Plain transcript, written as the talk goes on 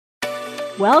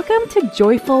Welcome to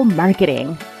Joyful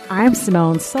Marketing. I'm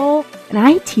Simone Seol, and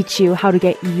I teach you how to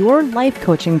get your life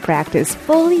coaching practice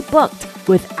fully booked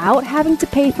without having to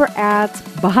pay for ads,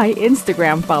 buy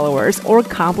Instagram followers, or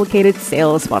complicated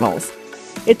sales funnels.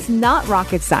 It's not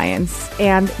rocket science,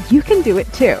 and you can do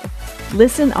it too.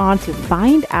 Listen on to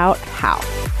find out how.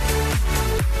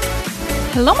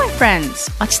 Hello, my friends.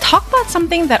 Let's talk about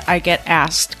something that I get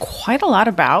asked quite a lot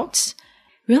about.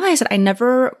 Realize that I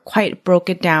never quite broke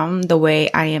it down the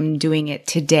way I am doing it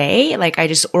today. Like I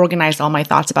just organized all my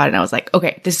thoughts about it and I was like,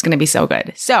 okay, this is going to be so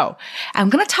good. So I'm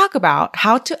going to talk about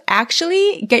how to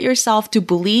actually get yourself to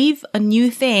believe a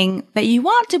new thing that you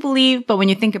want to believe. But when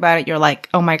you think about it, you're like,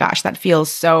 oh my gosh, that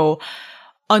feels so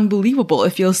unbelievable.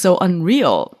 It feels so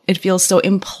unreal. It feels so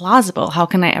implausible. How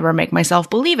can I ever make myself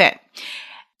believe it?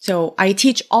 So I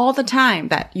teach all the time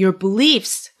that your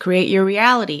beliefs create your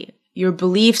reality. Your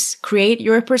beliefs create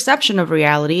your perception of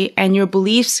reality, and your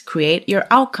beliefs create your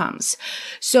outcomes.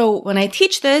 So when I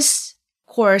teach this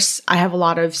course, I have a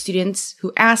lot of students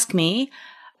who ask me,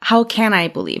 how can I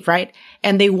believe, right?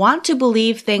 And they want to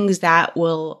believe things that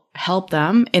will help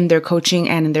them in their coaching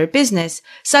and in their business,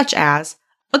 such as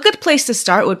a good place to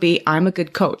start would be, I'm a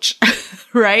good coach,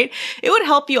 right? It would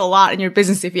help you a lot in your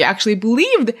business if you actually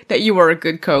believed that you were a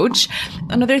good coach.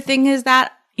 Another thing is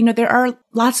that there are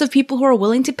lots of people who are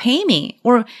willing to pay me,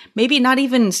 or maybe not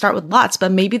even start with lots,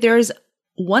 but maybe there's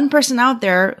one person out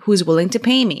there who's willing to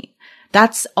pay me.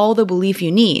 That's all the belief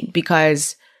you need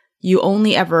because you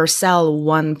only ever sell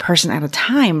one person at a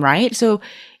time, right? So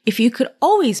if you could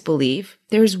always believe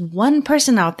there's one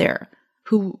person out there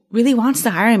who really wants to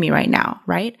hire me right now,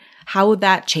 right? How would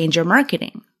that change your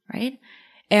marketing, right?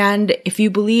 And if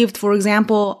you believed, for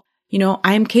example,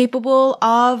 I'm capable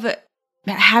of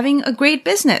having a great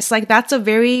business. Like that's a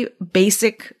very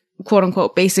basic, quote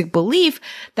unquote, basic belief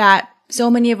that so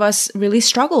many of us really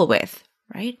struggle with,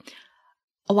 right?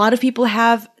 A lot of people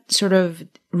have sort of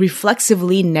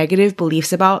reflexively negative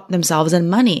beliefs about themselves and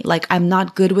money. Like I'm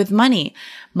not good with money.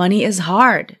 Money is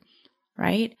hard,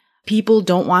 right? People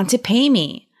don't want to pay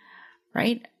me,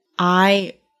 right?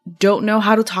 I don't know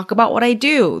how to talk about what I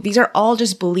do. These are all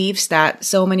just beliefs that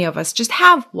so many of us just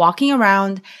have walking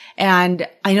around. And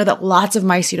I know that lots of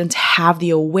my students have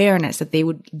the awareness that they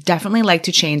would definitely like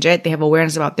to change it. They have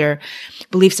awareness about their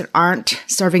beliefs that aren't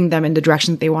serving them in the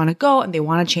direction that they want to go and they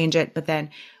want to change it. But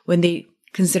then when they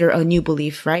consider a new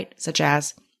belief, right? Such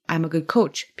as I'm a good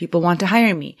coach. People want to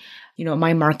hire me.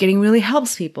 My marketing really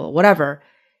helps people, whatever.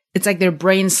 It's like their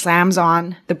brain slams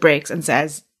on the brakes and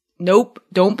says, nope,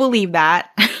 don't believe that.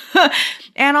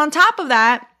 And on top of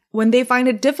that, when they find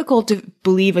it difficult to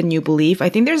believe a new belief, I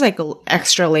think there's like an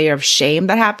extra layer of shame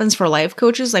that happens for life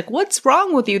coaches. Like, what's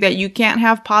wrong with you that you can't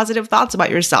have positive thoughts about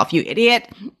yourself, you idiot?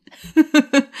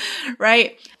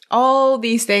 Right? All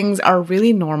these things are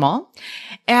really normal.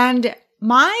 And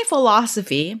my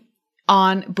philosophy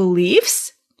on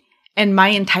beliefs and my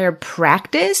entire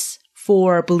practice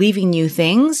for believing new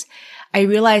things, I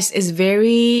realized is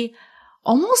very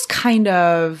almost kind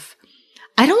of,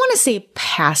 I don't want to say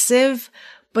passive,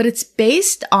 but it's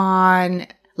based on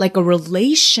like a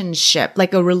relationship,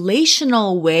 like a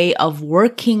relational way of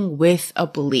working with a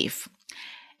belief.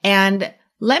 And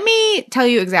let me tell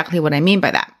you exactly what I mean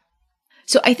by that.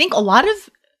 So I think a lot of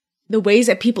the ways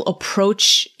that people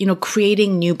approach,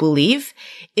 creating new belief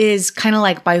is kind of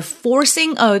like by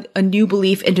forcing a new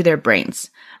belief into their brains.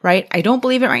 Right? I don't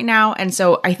believe it right now. And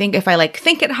so I think if I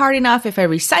think it hard enough, if I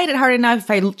recite it hard enough,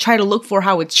 if I try to look for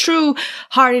how it's true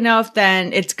hard enough,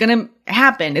 then it's going to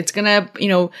happen. It's going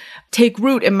to, take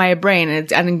root in my brain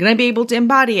and I'm going to be able to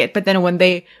embody it. But then when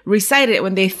they recite it,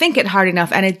 when they think it hard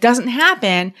enough and it doesn't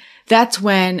happen, that's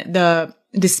when the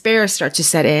despair starts to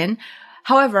set in.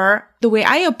 However, the way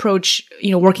I approach,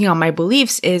 working on my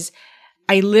beliefs is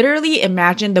I literally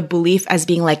imagine the belief as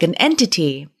being like an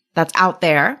entity that's out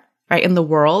there, right, in the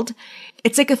world.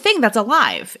 It's like a thing that's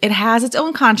alive. It has its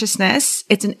own consciousness.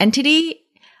 It's an entity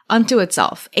unto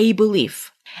itself, a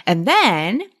belief. And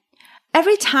then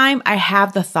every time I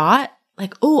have the thought,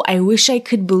 like, oh, I wish I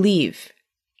could believe,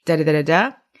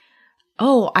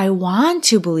 Oh, I want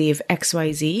to believe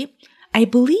XYZ. I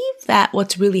believe that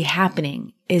what's really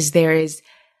happening is there is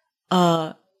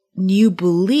a new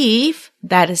belief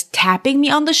that is tapping me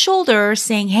on the shoulder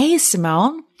saying, hey,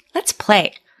 Simone, let's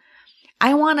play.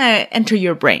 I want to enter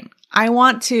your brain. I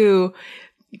want to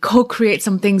co-create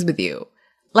some things with you.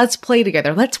 Let's play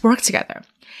together. Let's work together.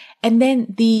 And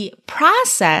then the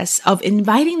process of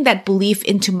inviting that belief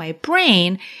into my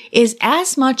brain is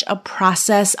as much a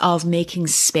process of making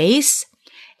space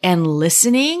and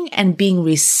listening and being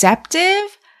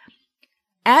receptive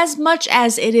as much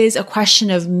as it is a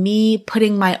question of me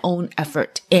putting my own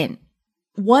effort in.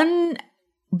 One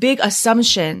big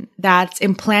assumption that's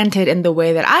implanted in the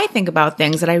way that I think about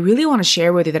things that I really want to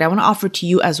share with you, that I want to offer to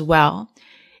you as well,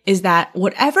 is that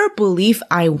whatever belief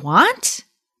I wants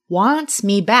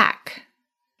me back.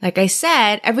 Like I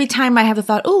said, every time I have the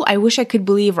thought, oh, I wish I could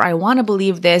believe, or I want to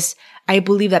believe this, I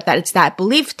believe that it's that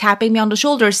belief tapping me on the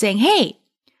shoulder saying, hey,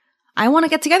 I want to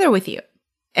get together with you.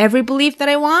 Every belief that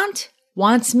I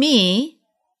wants me.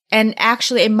 And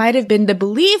actually, it might have been the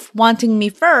belief wanting me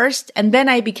first, and then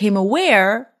I became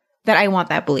aware that I want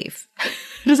that belief.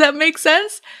 Does that make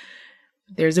sense?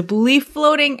 There's a belief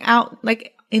floating out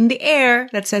like in the air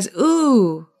that says,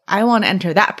 ooh, I want to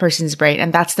enter that person's brain.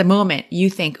 And that's the moment you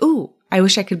think, ooh, I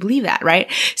wish I could believe that,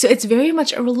 right? So it's very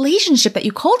much a relationship that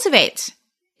you cultivate.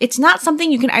 It's not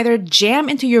something you can either jam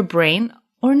into your brain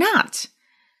or not.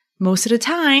 Most of the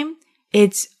time,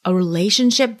 it's a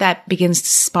relationship that begins to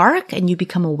spark and you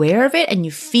become aware of it and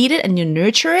you feed it and you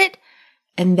nurture it.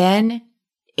 And then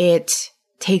it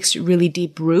takes really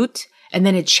deep root and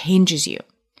then it changes you.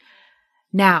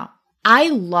 Now, I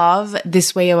love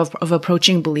this way of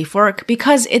approaching belief work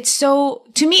because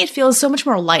to me, it feels so much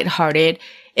more lighthearted.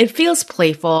 It feels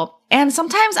playful. And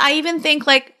sometimes I even think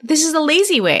like this is a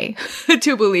lazy way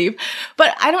to believe,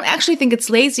 but I don't actually think it's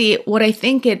lazy. What I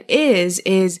think it is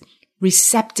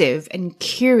receptive and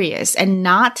curious and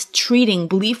not treating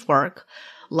belief work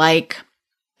like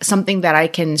something that I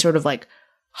can sort of like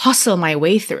hustle my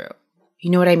way through. You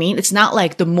know what I mean? It's not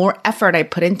like the more effort I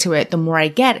put into it, the more I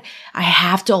get. I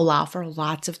have to allow for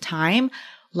lots of time,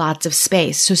 lots of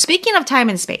space. So speaking of time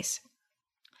and space,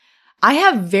 I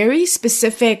have very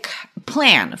specific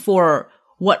plan for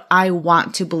what I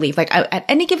want to believe. Like at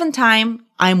any given time,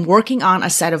 I'm working on a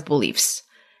set of beliefs.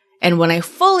 And when I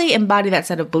fully embody that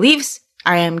set of beliefs,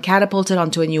 I am catapulted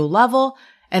onto a new level.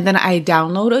 And then I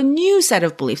download a new set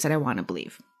of beliefs that I want to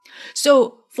believe.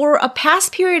 So for a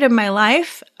past period of my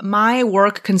life, my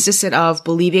work consisted of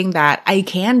believing that I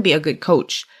can be a good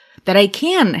coach, that I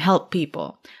can help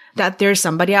people, that there's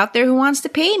somebody out there who wants to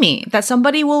pay me, that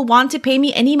somebody will want to pay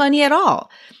me any money at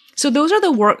all. So those are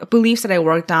the beliefs that I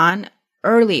worked on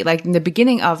early, like in the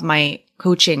beginning of my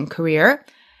coaching career.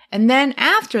 And then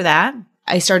after that,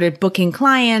 I started booking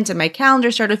clients and my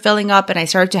calendar started filling up and I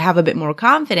started to have a bit more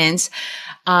confidence.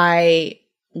 I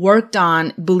worked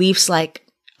on beliefs like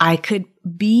I could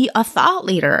be a thought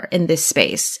leader in this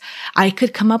space. I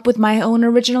could come up with my own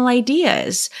original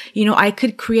ideas. I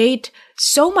could create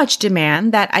so much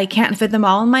demand that I can't fit them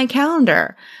all in my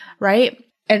calendar, right?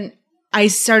 And I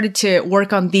started to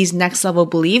work on these next level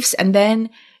beliefs. And then,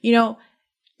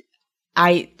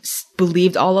 I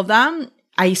believed all of them.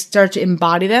 I started to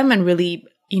embody them and really,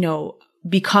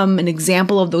 become an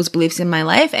example of those beliefs in my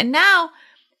life. And now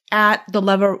at the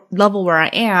level where I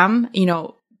am,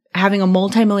 having a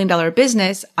multi-million-dollar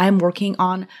business, I'm working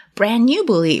on brand new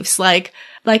beliefs. Like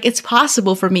it's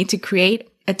possible for me to create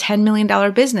a $10 million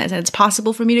business and it's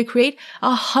possible for me to create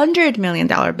a $100 million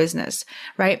business,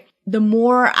 right? The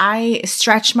more I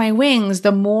stretch my wings,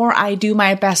 the more I do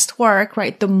my best work,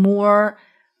 right? The more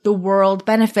the world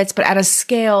benefits, but at a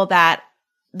scale that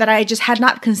I just had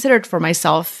not considered for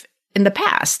myself in the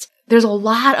past. There's a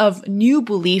lot of new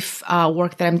belief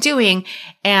work that I'm doing.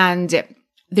 And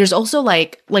there's also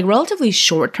like relatively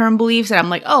short-term beliefs that I'm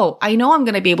like, oh, I know I'm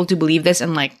going to be able to believe this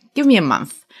in give me a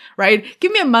month, right?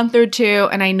 Give me a month or two.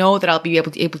 And I know that I'll be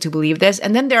able to believe this.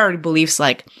 And then there are beliefs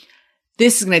like,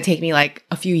 this is going to take me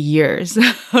a few years,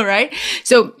 all right?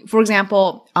 So for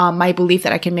example, my belief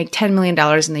that I can make $10 million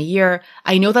in a year,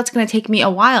 I know that's going to take me a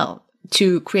while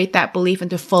to create that belief and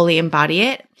to fully embody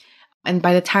it. And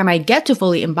by the time I get to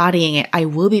fully embodying it, I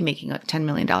will be making $10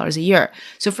 million a year.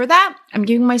 So for that, I'm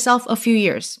giving myself a few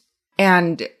years.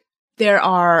 And there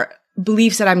are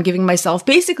beliefs that I'm giving myself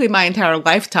basically my entire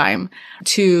lifetime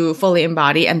to fully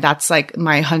embody. And that's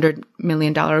my $100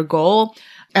 million goal,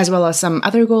 as well as some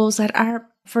other goals that are,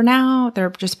 for now, they're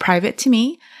just private to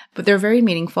me, but they're very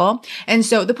meaningful. And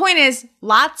so the point is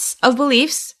lots of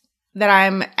beliefs that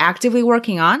I'm actively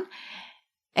working on.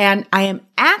 And I am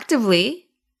actively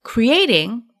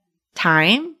creating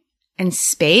time and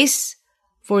space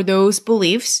for those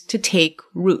beliefs to take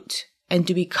root and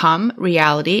to become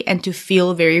reality and to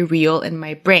feel very real in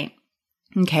my brain.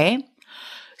 Okay?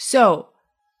 So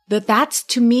that's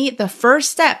to me the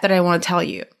first step that I want to tell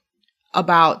you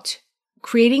about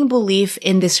creating belief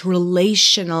in this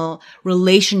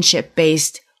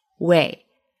relationship-based way.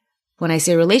 When I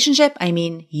say relationship, I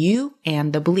mean you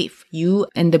and the belief. You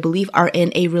and the belief are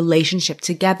in a relationship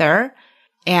together.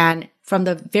 And from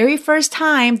the very first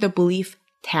time the belief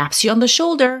taps you on the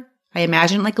shoulder, I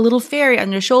imagine like a little fairy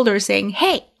on your shoulder saying,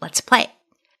 hey, let's play.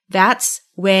 That's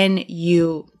when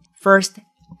you first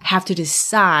have to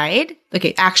decide.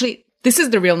 Okay, actually, this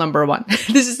is the real number one.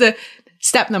 This is the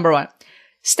step number one.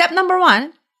 Step number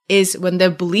one is when the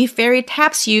belief fairy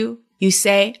taps you, you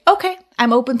say, okay,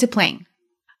 I'm open to playing.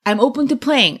 I'm open to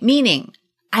playing, meaning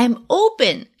I'm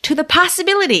open to the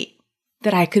possibility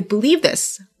that I could believe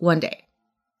this one day.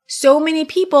 So many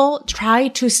people try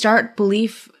to start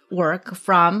belief work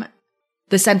from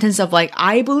the sentence of like,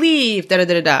 I believe,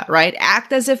 right?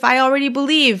 Act as if I already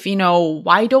believe,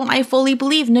 why don't I fully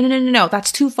believe? No.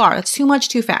 That's too far. That's too much,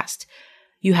 too fast.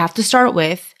 You have to start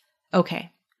with,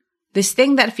 okay, this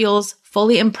thing that feels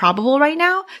fully improbable right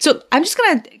now. So I'm just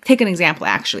going to take an example,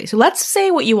 actually. So let's say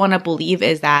what you want to believe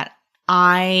is that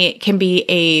I can be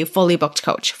a fully booked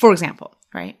coach, for example,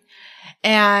 right?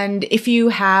 And if you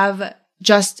have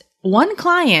just one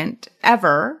client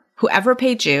ever, who ever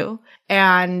paid you,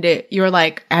 and you're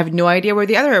like, I have no idea where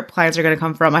the other clients are going to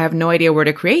come from. I have no idea where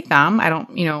to create them. I don't,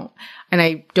 and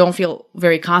I don't feel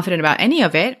very confident about any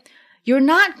of it. You're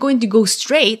not going to go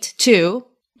straight to,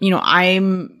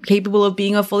 I'm capable of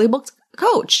being a fully booked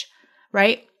coach,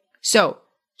 right? So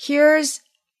here's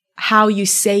how you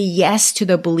say yes to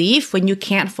the belief when you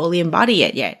can't fully embody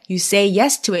it yet. You say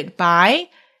yes to it by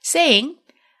saying,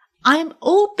 I'm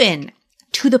open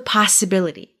to the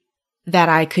possibility that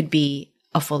I could be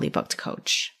a fully booked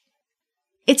coach.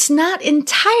 It's not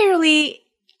entirely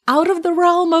out of the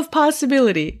realm of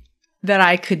possibility that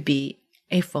I could be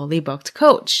a fully booked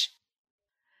coach.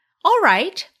 All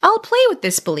right, I'll play with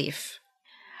this belief.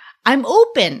 I'm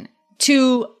open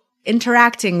to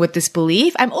interacting with this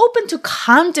belief. I'm open to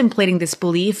contemplating this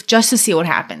belief just to see what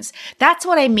happens. That's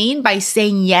what I mean by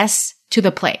saying yes to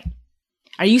the play.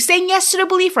 Are you saying yes to the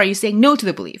belief or are you saying no to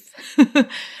the belief?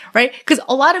 Right? Because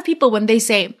a lot of people, when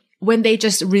they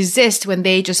just resist, when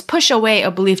they just push away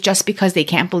a belief just because they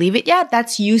can't believe it yet,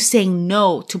 that's you saying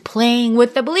no to playing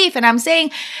with the belief. And I'm saying,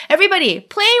 everybody,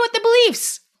 play with the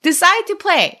beliefs. Decide to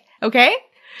play. Okay?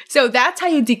 So that's how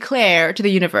you declare to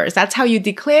the universe. That's how you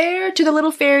declare to the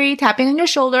little fairy tapping on your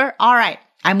shoulder. All right,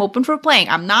 I'm open for playing.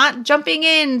 I'm not jumping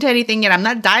into anything yet. I'm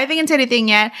not diving into anything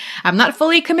yet. I'm not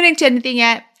fully committing to anything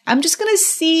yet. I'm just going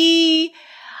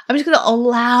to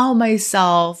allow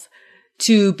myself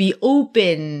to be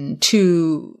open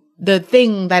to the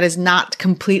thing that is not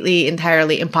completely,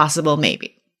 entirely impossible,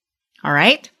 maybe. All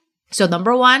right. So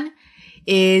number one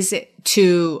is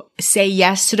to say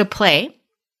yes to the play.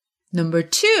 Number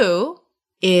two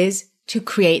is to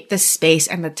create the space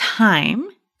and the time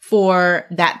for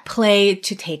that play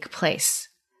to take place.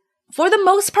 For the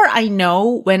most part, I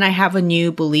know when I have a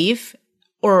new belief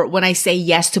or when I say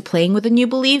yes to playing with a new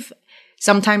belief,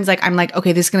 sometimes I'm like,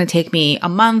 okay, this is going to take me a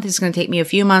month. This is going to take me a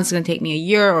few months. It's going to take me a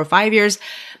year or 5 years.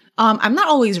 I'm not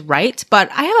always right, but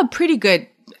I have a pretty good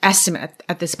estimate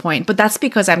at this point. But that's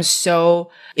because I'm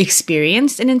so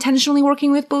experienced in intentionally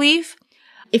working with belief.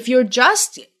 If you're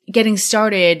just getting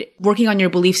started working on your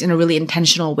beliefs in a really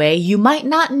intentional way, you might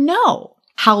not know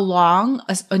how long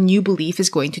a new belief is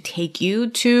going to take you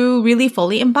to really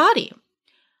fully embody.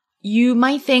 You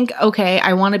might think, okay,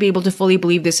 I want to be able to fully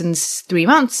believe this in 3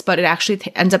 months, but it actually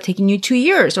ends up taking you 2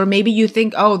 years. Or maybe you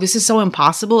think, oh, this is so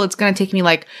impossible. It's going to take me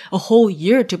like a whole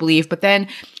year to believe, but then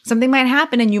something might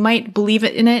happen and you might believe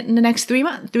it in the next 3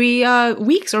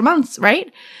 weeks or months,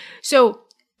 right? So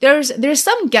there's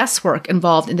some guesswork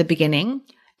involved in the beginning.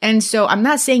 And so I'm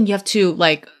not saying you have to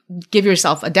give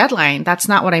yourself a deadline. That's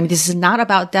not what I mean. This is not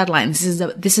about deadlines.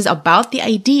 This is about the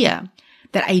idea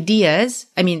that ideas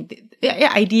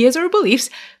or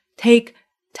beliefs take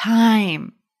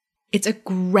time. It's a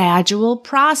gradual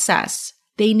process.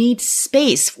 They need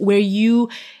space where you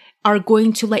are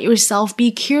going to let yourself be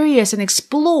curious and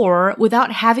explore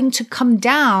without having to come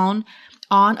down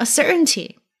on a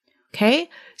certainty. Okay?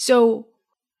 So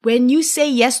when you say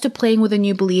yes to playing with a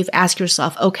new belief, ask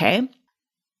yourself, okay,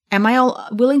 am I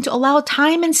willing to allow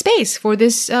time and space for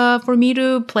this, for me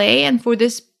to play and for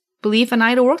this belief and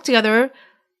I to work together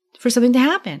for something to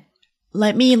happen?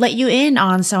 Let me let you in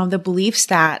on some of the beliefs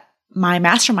that my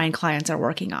mastermind clients are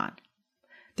working on.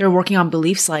 They're working on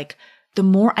beliefs like, the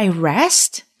more I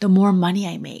rest, the more money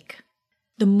I make.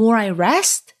 The more I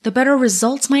rest, the better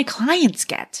results my clients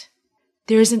get.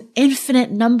 There's an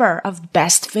infinite number of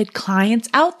best fit clients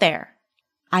out there.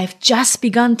 I've just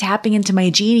begun tapping into my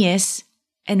genius,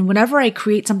 and whenever I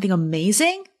create something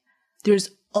amazing, there's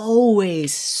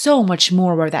always so much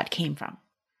more where that came from.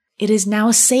 It is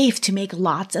now safe to make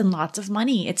lots and lots of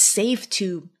money. It's safe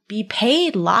to be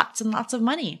paid lots and lots of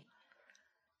money.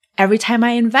 Every time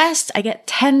I invest, I get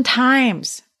 10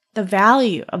 times the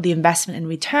value of the investment in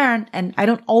return, and I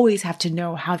don't always have to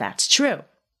know how that's true.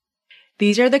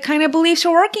 These are the kind of beliefs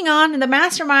we're working on in the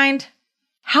mastermind.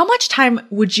 How much time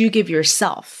would you give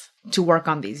yourself to work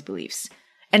on these beliefs?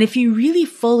 And if you really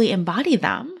fully embody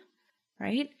them,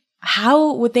 right,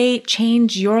 how would they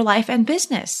change your life and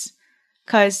business?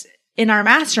 Because in our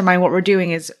mastermind, what we're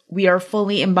doing is we are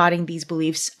fully embodying these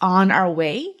beliefs on our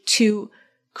way to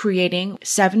creating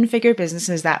 7-figure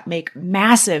businesses that make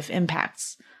massive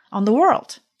impacts on the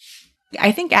world.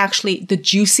 I think actually the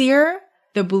juicier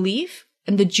the belief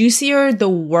and the juicier the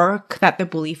work that the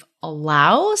belief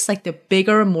allows, like the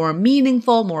bigger, more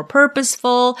meaningful, more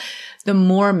purposeful, the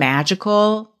more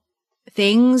magical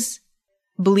things,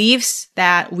 beliefs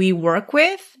that we work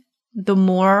with, the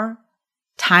more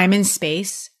time and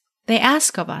space they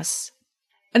ask of us.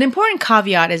 An important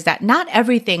caveat is that not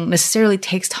everything necessarily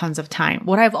takes tons of time.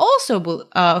 What I've also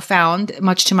found,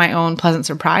 much to my own pleasant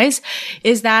surprise,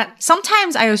 is that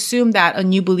sometimes I assume that a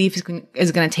new belief is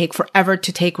going to take forever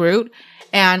to take root.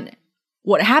 And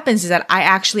what happens is that I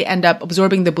actually end up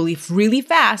absorbing the belief really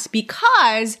fast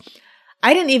because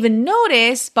I didn't even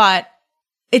notice, but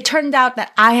it turned out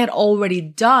that I had already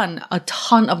done a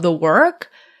ton of the work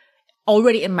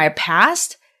already in my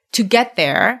past to get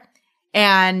there.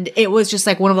 And it was just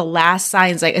like one of the last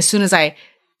signs, like as soon as I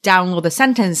download the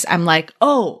sentence, I'm like,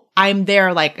 oh, I'm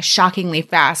there like shockingly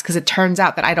fast because it turns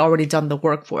out that I'd already done the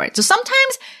work for it. So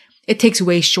sometimes it takes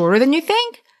way shorter than you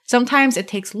think. Sometimes it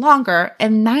takes longer,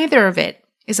 and neither of it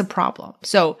is a problem.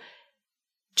 So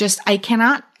I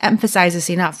cannot emphasize this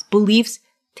enough. Beliefs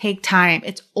take time.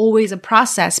 It's always a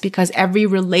process because every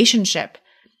relationship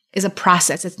is a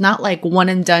process. It's not like one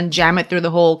and done, jam it through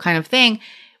the whole kind of thing.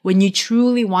 When you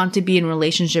truly want to be in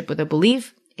relationship with a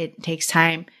belief, it takes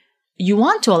time. You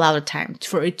want to allow the time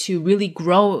for it to really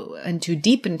grow and to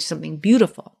deepen into something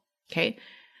beautiful. Okay.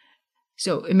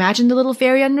 So imagine the little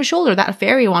fairy on your shoulder. That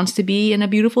fairy wants to be in a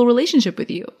beautiful relationship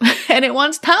with you and it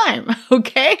wants time.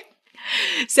 Okay.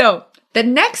 So the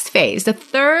next phase, the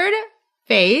third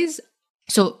phase.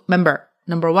 So remember,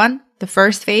 number 1, the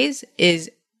first phase is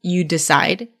you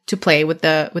decide to play with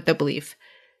the belief.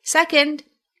 Second,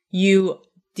 you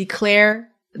declare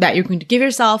that you're going to give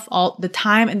yourself all the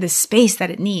time and the space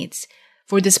that it needs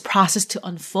for this process to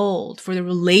unfold, for the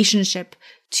relationship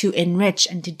to enrich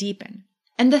and to deepen.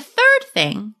 And the third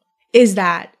thing is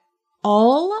that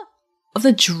all of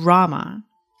the drama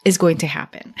is going to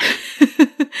happen.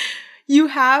 You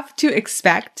have to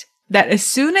expect that as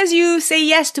soon as you say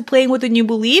yes to playing with a new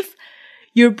belief,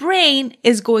 your brain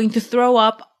is going to throw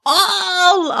up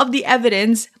all of the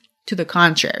evidence to the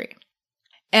contrary.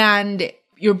 And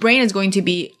your brain is going to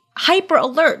be hyper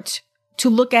alert to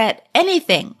look at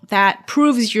anything that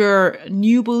proves your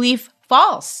new belief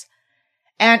false.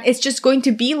 And it's just going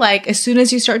to be like, as soon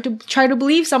as you start to try to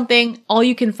believe something, all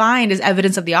you can find is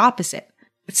evidence of the opposite.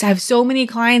 I have so many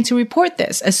clients who report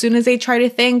this. As soon as they try to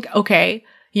think, okay,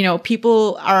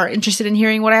 people are interested in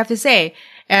hearing what I have to say,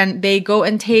 and they go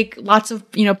and take lots of,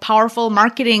 powerful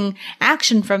marketing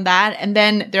action from that. And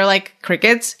then they're like,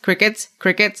 crickets, crickets,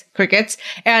 crickets, crickets.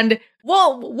 And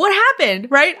well, what happened,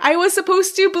 right? I was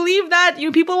supposed to believe that,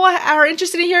 people are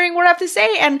interested in hearing what I have to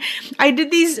say. And I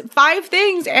did these 5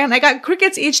 things and I got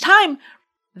crickets each time.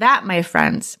 That, my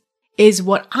friends, is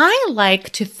what I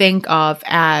like to think of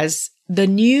as the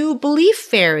new belief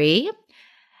fairy.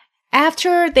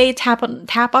 After they tap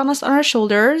on us on our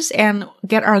shoulders and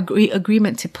get our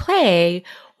agreement to play,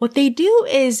 what they do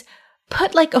is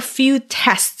put like a few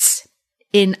tests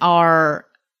in our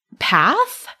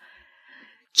path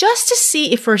just to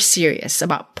see if we're serious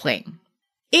about playing.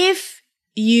 If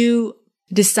you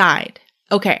decide,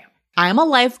 okay, I'm a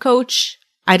life coach.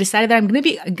 I decided that I'm going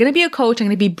to be a coach. I'm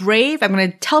going to be brave. I'm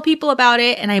going to tell people about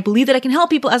it. And I believe that I can help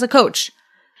people as a coach.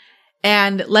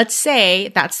 And let's say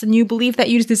that's the new belief that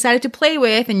you just decided to play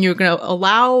with, and you're going to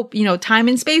allow, time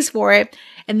and space for it.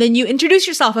 And then you introduce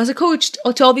yourself as a coach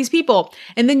to all these people.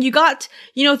 And then you got,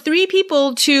 3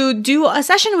 people to do a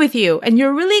session with you, and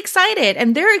you're really excited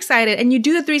and they're excited, and you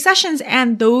do the 3 sessions,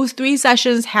 and those 3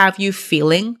 sessions have you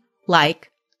feeling like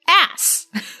ass.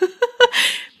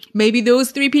 Maybe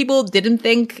those 3 people didn't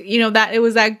think, that it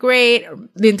was that great.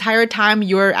 The entire time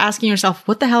you're asking yourself,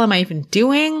 what the hell am I even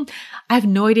doing? I have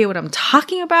no idea what I'm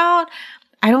talking about.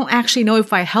 I don't actually know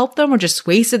if I helped them or just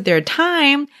wasted their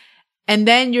time. And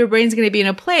then your brain's going to be in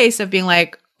a place of being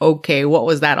like, okay, what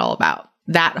was that all about?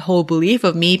 That whole belief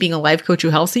of me being a life coach who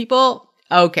helps people?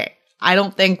 Okay, I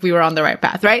don't think we were on the right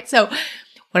path, right? So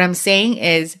what I'm saying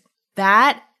is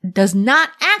that does not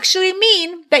actually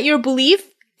mean that your belief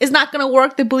is not going to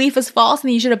work. The belief is false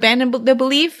and you should abandon the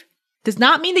belief. Does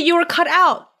not mean that you were cut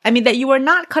out that you are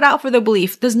not cut out for the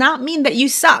belief does not mean that you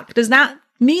suck, does not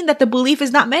mean that the belief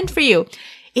is not meant for you.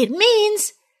 It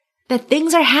means that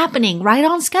things are happening right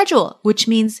on schedule, which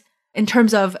means in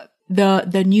terms of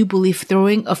the new belief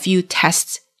throwing a few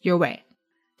tests your way.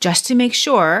 Just to make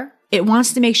sure, it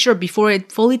wants to make sure before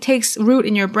it fully takes root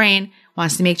in your brain,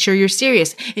 wants to make sure you're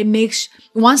serious. It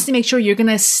wants to make sure you're going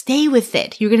to stay with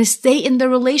it. You're going to stay in the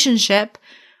relationship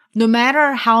no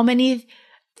matter how many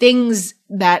things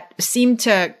that seem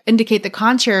to indicate the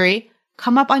contrary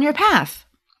come up on your path.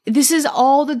 This is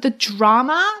all the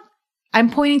drama. I'm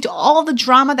pointing to all the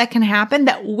drama that can happen,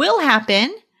 that will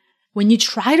happen when you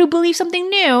try to believe something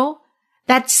new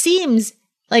that seems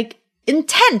like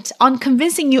intent on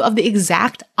convincing you of the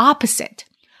exact opposite.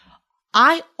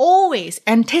 I always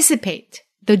anticipate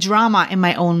the drama in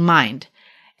my own mind.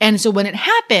 And so when it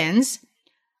happens,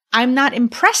 I'm not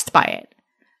impressed by it,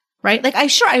 right? Like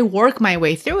I work my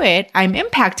way through it. I'm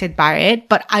impacted by it,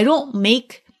 but I don't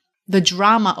make the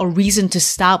drama a reason to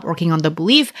stop working on the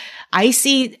belief. I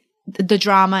see the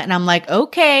drama and I'm like,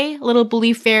 okay, little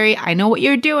belief fairy, I know what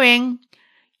you're doing.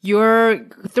 You're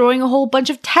throwing a whole bunch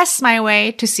of tests my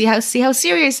way to see how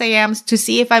serious I am, to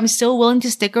see if I'm still willing to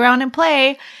stick around and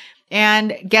play.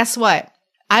 And guess what?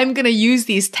 I'm going to use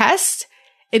these tests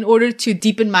in order to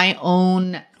deepen my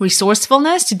own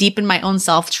resourcefulness, to deepen my own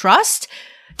self-trust,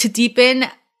 to deepen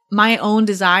my own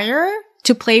desire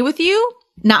to play with you,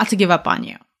 not to give up on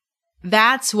you.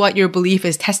 That's what your belief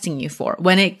is testing you for.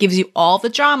 When it gives you all the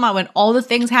drama, when all the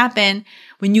things happen,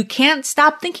 when you can't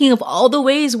stop thinking of all the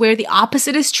ways where the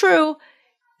opposite is true,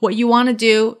 what you want to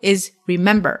do is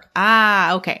remember,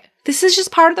 okay, this is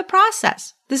just part of the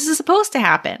process. This is supposed to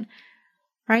happen,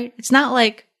 right? It's not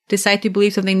like decide to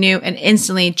believe something new and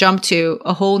instantly jump to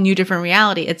a whole new different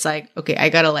reality. It's like, okay, I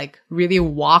got to really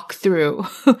walk through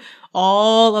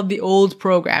all of the old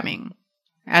programming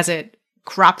as it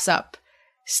crops up.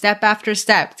 Step after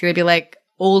step, it's going to be like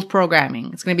old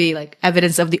programming. It's going to be like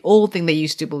evidence of the old thing they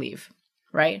used to believe,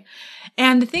 right?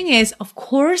 And the thing is, of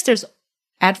course, there's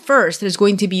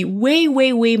going to be way,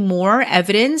 way, way more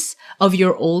evidence of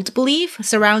your old belief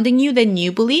surrounding you than the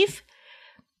new belief,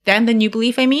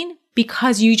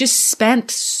 because you just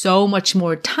spent so much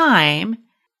more time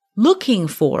looking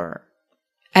for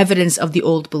evidence of the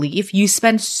old belief. You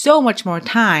spend so much more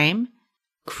time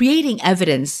creating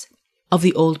evidence of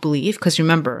the old belief, because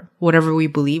remember, whatever we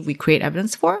believe, we create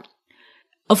evidence for.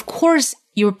 Of course,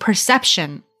 your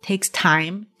perception takes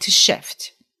time to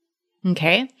shift.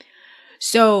 Okay?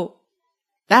 So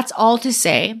that's all to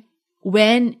say,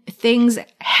 when things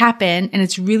happen and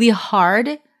it's really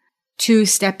hard to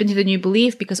step into the new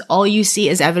belief because all you see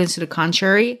is evidence to the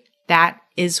contrary, that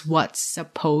is what's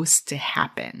supposed to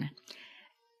happen.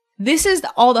 This is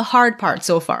all the hard part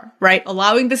so far, right?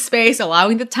 Allowing the space,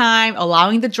 allowing the time,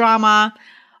 allowing the drama,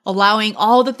 allowing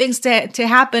all the things to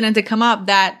happen and to come up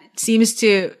that seems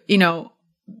to,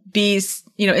 be,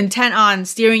 intent on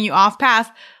steering you off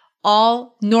path,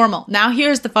 all normal. Now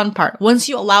here's the fun part. Once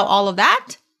you allow all of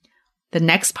that, the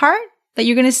next part that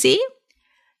you're going to see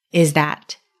is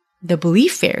that the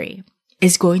belief fairy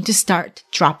is going to start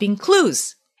dropping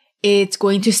clues. It's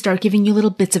going to start giving you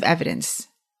little bits of evidence.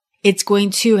 It's going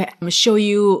to show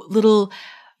you little,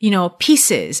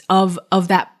 pieces of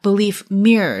that belief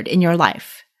mirrored in your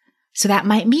life. So that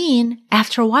might mean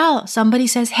after a while, somebody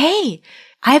says, hey,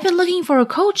 I've been looking for a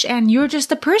coach and you're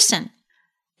just a person.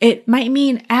 It might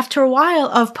mean after a while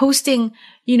of posting,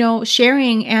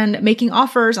 sharing and making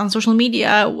offers on social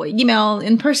media, email,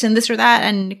 in person, this or that,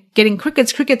 and getting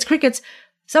crickets,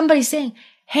 somebody's saying,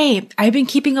 hey, I've been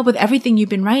keeping up with everything you've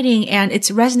been writing and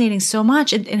it's resonating so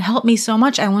much and it helped me so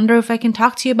much. I wonder if I can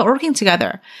talk to you about working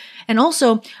together. And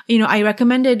also, I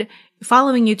recommended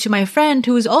following you to my friend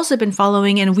who has also been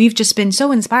following, and we've just been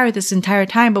so inspired this entire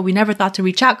time, but we never thought to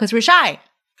reach out because we're shy,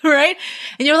 right?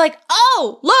 And you're like,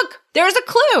 oh, look, there's a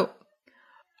clue.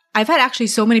 I've had actually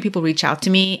so many people reach out to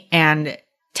me and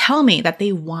tell me that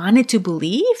they wanted to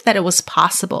believe that it was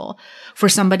possible for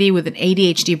somebody with an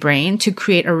ADHD brain to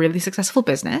create a really successful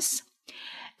business.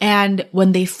 And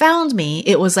when they found me,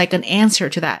 it was like an answer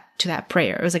to that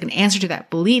prayer. It was like an answer to that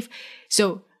belief.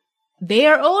 So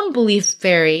their own belief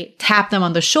fairy tapped them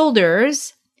on the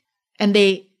shoulders and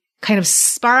they kind of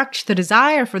sparked the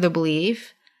desire for the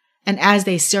belief. And as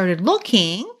they started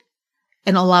looking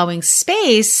and allowing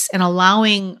space and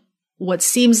allowing what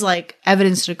seems like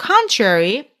evidence to the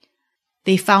contrary,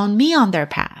 they found me on their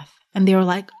path. And they were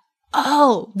like,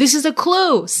 oh, this is a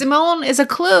clue. Simone is a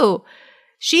clue.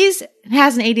 She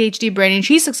has an ADHD brain and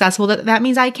she's successful. That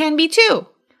means I can be too.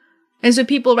 And so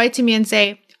people write to me and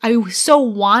say, I so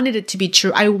wanted it to be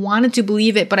true. I wanted to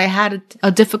believe it, but I had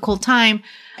a difficult time.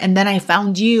 And then I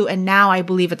found you, and now I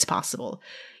believe it's possible.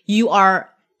 You are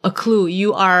a clue.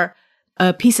 You are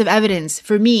a piece of evidence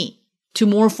for me to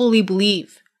more fully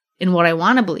believe in what I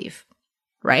want to believe,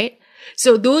 right?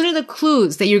 So those are the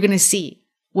clues that you're going to see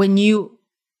when you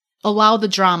allow the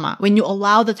drama, when you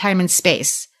allow the time and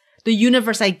space. The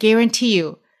universe, I guarantee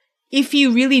you, if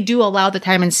you really do allow the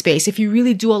time and space, if you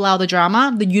really do allow the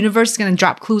drama, the universe is going to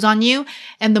drop clues on you.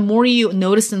 And the more you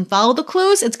notice and follow the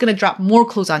clues, it's going to drop more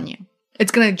clues on you.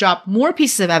 It's going to drop more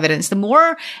pieces of evidence, the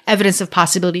more evidence of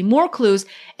possibility, more clues.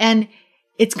 And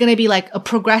it's going to be like a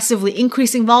progressively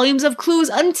increasing volumes of clues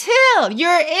until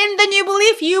you're in the new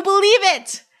belief. You believe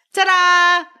it.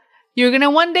 Ta-da! You're going to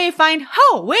one day find,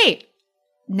 oh, wait,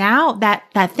 now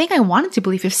that thing I wanted to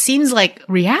believe, it seems like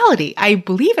reality. I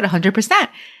believe it 100%.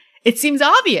 It seems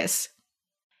obvious.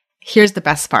 Here's the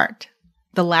best part.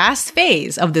 The last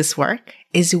phase of this work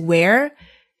is where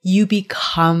you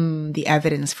become the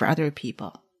evidence for other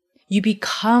people. You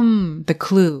become the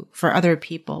clue for other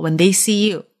people when they see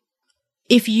you.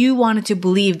 If you wanted to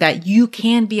believe that you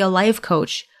can be a life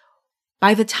coach,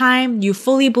 by the time you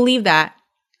fully believe that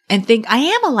and think, I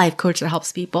am a life coach that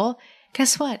helps people,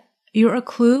 guess what? You're a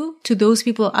clue to those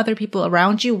people, other people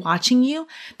around you, watching you,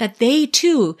 that they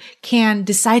too can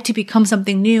decide to become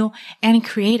something new and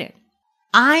create it.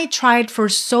 I tried for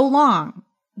so long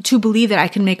to believe that I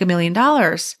can make $1 million.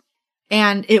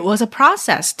 And it was a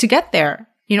process to get there.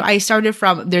 You know, I started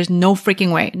from, there's no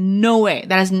freaking way. No way.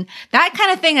 That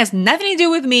kind of thing has nothing to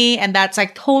do with me. And that's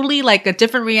like totally like a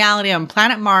different reality on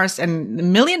planet Mars, and $1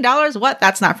 million. What?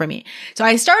 That's not for me. So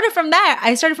I started from that.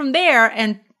 I started from there.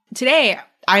 And today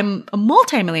I'm a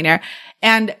multimillionaire.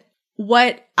 And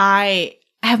what I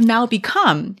have now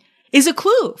become is a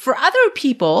clue for other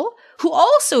people who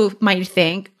also might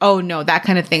think, oh no, that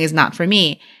kind of thing is not for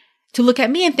me, to look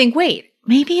at me and think, wait,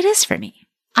 maybe it is for me.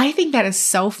 I think that is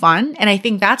so fun. And I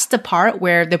think that's the part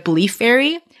where the belief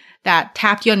fairy that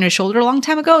tapped you on your shoulder a long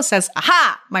time ago says,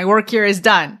 aha, my work here is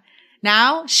done.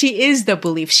 Now she is the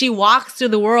belief. She walks through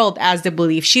the world as the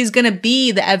belief. She's going to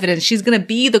be the evidence. She's going to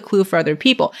be the clue for other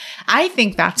people. I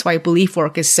think that's why belief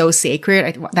work is so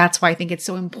sacred. That's why I think it's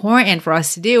so important for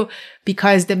us to do,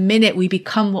 because the minute we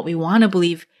become what we want to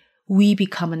believe, we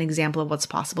become an example of what's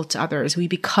possible to others. We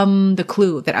become the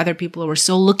clue that other people were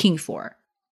so looking for.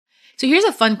 So here's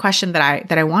a fun question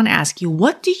that I want to ask you.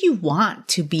 What do you want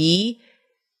to be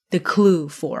the clue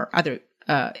for other,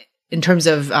 in terms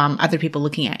of other people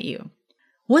looking at you?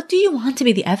 What do you want to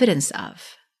be the evidence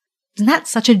of? Isn't that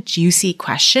such a juicy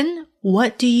question?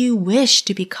 What do you wish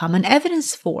to become an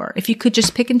evidence for if you could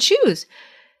just pick and choose?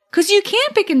 Because you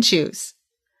can't pick and choose.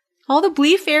 All the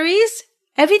belief fairies,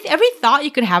 every thought you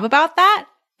could have about that,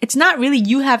 it's not really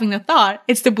you having the thought.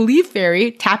 It's the belief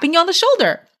fairy tapping you on the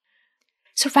shoulder.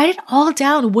 So write it all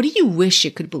down. What do you wish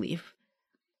you could believe?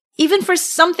 Even for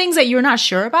some things that you're not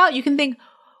sure about, you can think,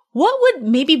 what would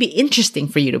maybe be interesting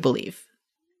for you to believe?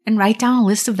 And write down a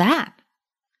list of that.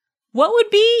 What would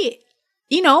be,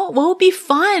 what would be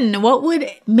fun? What would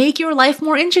make your life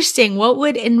more interesting? What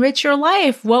would enrich your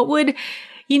life? What would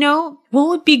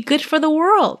be good for the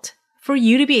world for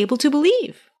you to be able to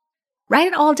believe? Write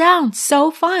it all down. So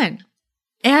fun.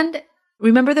 And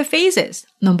remember the phases.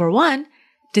 Number 1,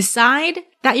 decide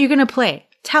that you're going to play.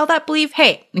 Tell that belief,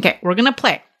 hey, okay, we're going to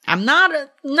play. I'm not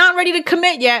ready to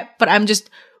commit yet, but I'm just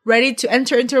ready to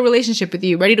enter into a relationship with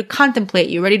you, ready to contemplate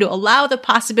you, ready to allow the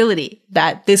possibility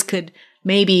that this could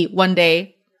maybe one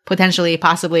day, potentially,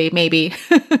 possibly, maybe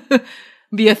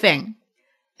be a thing.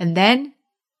 And then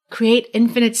create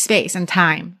infinite space and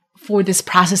time for this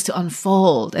process to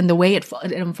unfold. And the way it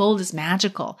unfolds is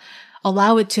magical.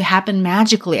 Allow it to happen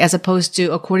magically as opposed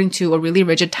to according to a really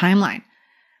rigid timeline.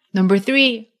 Number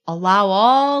 3, allow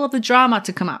all of the drama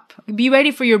to come up. Be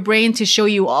ready for your brain to show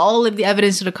you all of the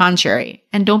evidence to the contrary.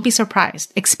 And don't be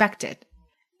surprised. Expect it.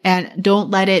 And don't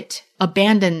let it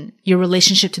abandon your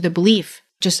relationship to the belief.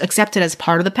 Just accept it as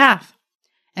part of the path.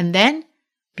 And then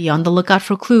be on the lookout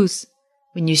for clues.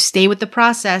 When you stay with the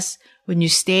process, when you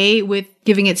stay with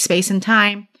giving it space and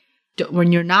time,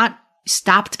 when you're not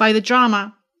stopped by the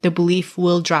drama, the belief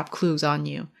will drop clues on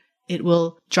you. It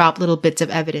will drop little bits of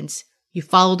evidence. You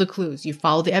follow the clues, you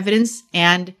follow the evidence,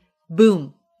 and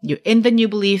boom, you're in the new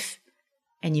belief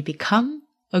and you become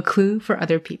a clue for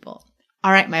other people.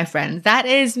 All right, my friends, that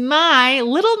is my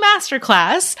little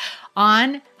masterclass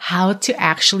on how to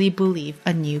actually believe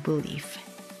a new belief.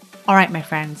 All right, my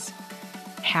friends,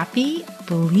 happy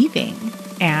believing,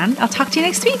 and I'll talk to you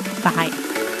next week. Bye.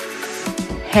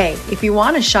 Hey, if you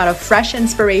want a shot of fresh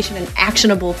inspiration and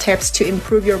actionable tips to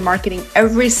improve your marketing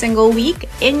every single week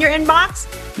in your inbox,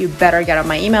 you better get on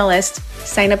my email list.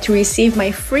 Sign up to receive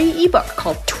my free ebook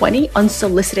called 20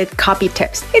 Unsolicited Copy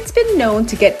Tips. It's been known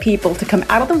to get people to come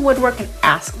out of the woodwork and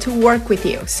ask to work with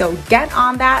you. So get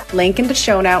on that, link in the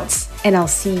show notes, and I'll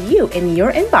see you in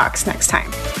your inbox next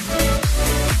time.